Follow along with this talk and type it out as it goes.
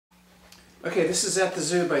Okay, this is At the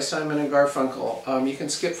Zoo by Simon and Garfunkel. You can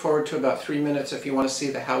skip forward to about 3 minutes if you want to see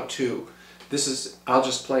the how-to. I'll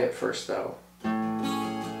just play it first though.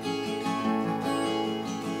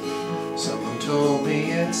 Someone told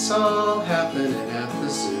me it's all happening at the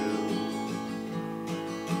zoo.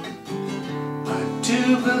 I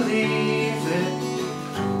do believe it.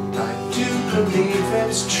 I do believe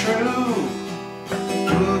it's true.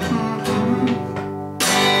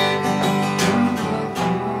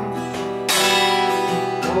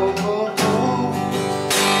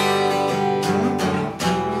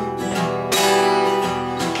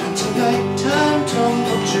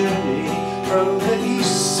 From the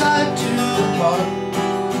east side to the park,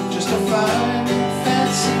 just a fine and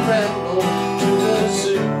fancy ramble to the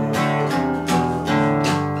zoo.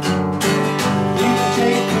 You can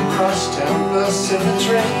take a crosstown bus if it's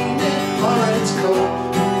raining or it's cold,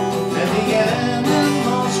 and the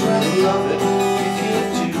animals will love it if you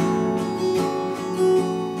do.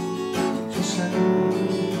 Just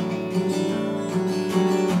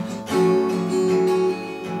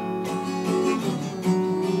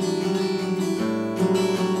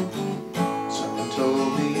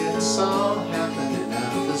it's all happening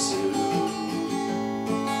at the zoo.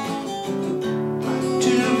 I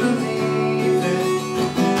do believe it.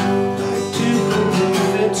 I do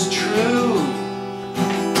believe it's true.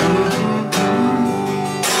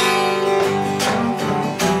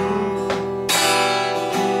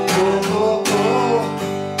 Oh, oh, oh.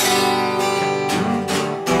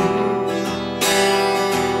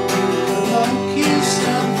 The monkeys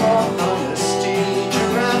stand for honesty,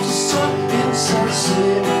 giraffes are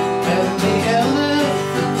insensitive, and the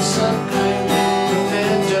elephants are kind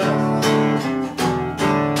of dumb.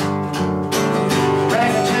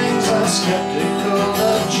 Orangutans are skeptical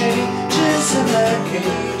of changes in their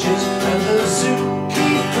cages, and the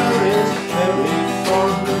zookeeper is very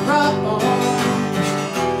fond of rum.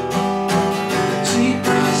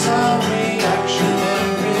 Zebras are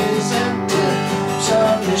reactionaries, antelops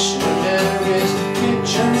are missionaries,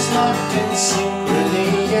 pigeons locked in synchrony,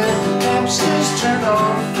 and hamsters turn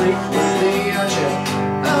on frequently.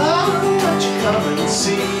 What you come and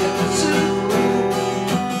see at the zoo?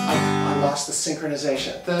 I lost the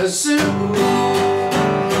synchronization. At the zoo. At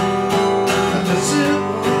the zoo.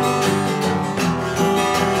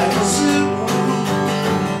 At the zoo.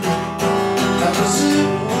 At the zoo.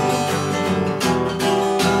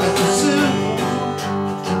 At the zoo.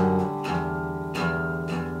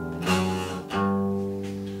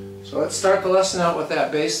 So let's start the lesson out with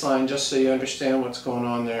that bass line just so you understand what's going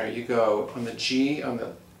on there. You go on the G, on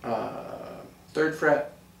the 3rd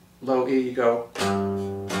fret, low E, you go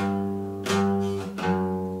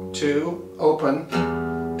 2, open,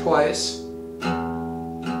 twice,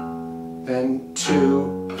 then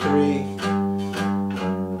 2, 3,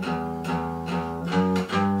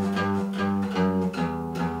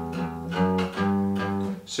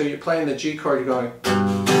 so you're playing the G chord, you're going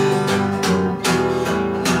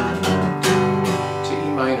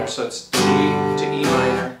minor, so it's G to E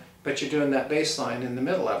minor, but you're doing that bass line in the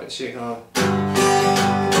middle of it, so you're going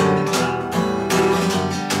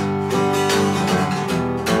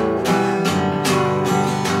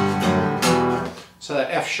so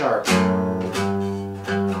that F sharp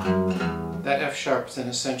is an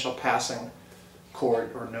essential passing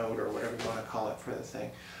chord or note or whatever you want to call it for the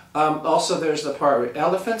thing. Also there's the part where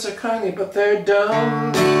elephants are kindly but they're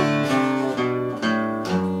dumb.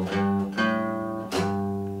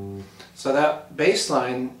 So that bass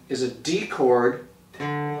line is a D chord,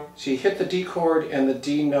 so you hit the D chord and the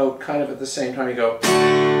D note kind of at the same time. You go,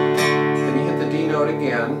 then you hit the D note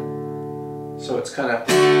again, so it's kind of,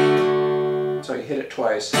 so you hit it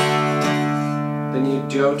twice. Then you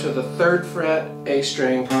go to the 3rd fret, A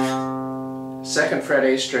string, 2nd fret,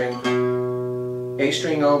 A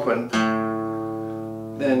string open,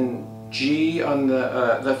 then G on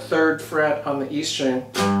the 3rd fret on the E string,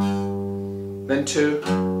 then 2,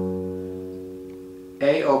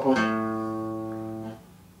 A open,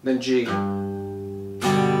 then G.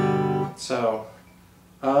 So,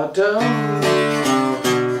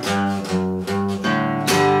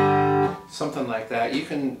 something like that. You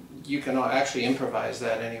can actually improvise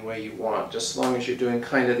that any way you want, just as long as you're doing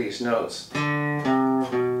kind of these notes.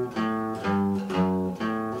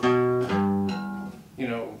 You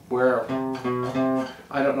know, where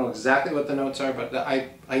I don't know exactly what the notes are, but I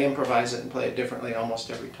improvise it and play it differently almost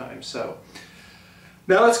every time. So.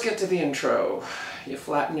 Now let's get to the intro. You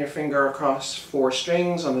flatten your finger across 4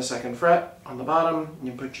 strings on the 2nd fret on the bottom, and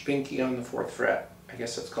you put your pinky on the 4th fret. I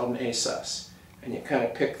guess that's called an A sus. And you kind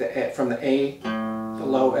of pick from the A, the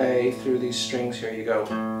low A, through these strings here you go.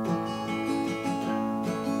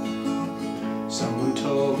 Someone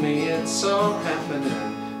told me it's all happening.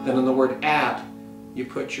 Then on the word at, you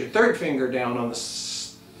put your third finger down on the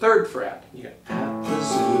third fret. You get at the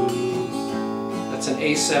zoo. That's an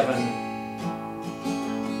A7.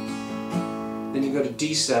 Then you go to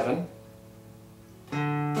D7.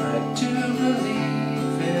 I do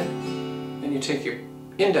believe it. Then you take your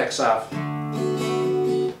index off.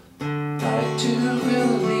 I do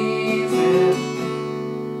believe it.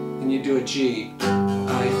 Then you do a G.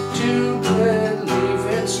 I do believe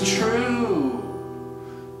it's true.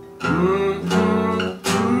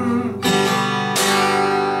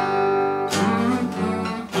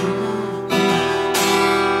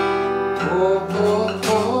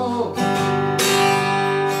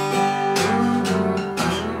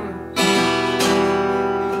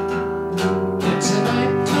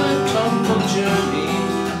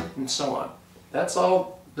 And so on. That's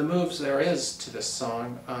all the moves there is to this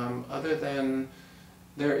song, other than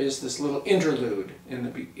there is this little interlude in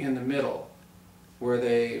the middle where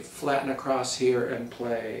they flatten across here and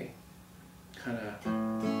play kind of,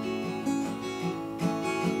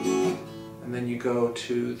 and then you go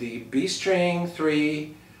to the B string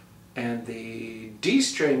 3 and the D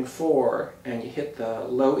string 4 and you hit the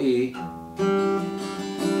low E,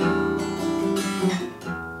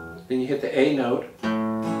 then you hit the A note.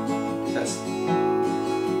 That's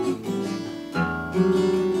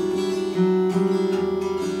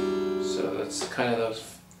so that's kind of those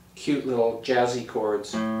cute little jazzy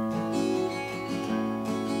chords.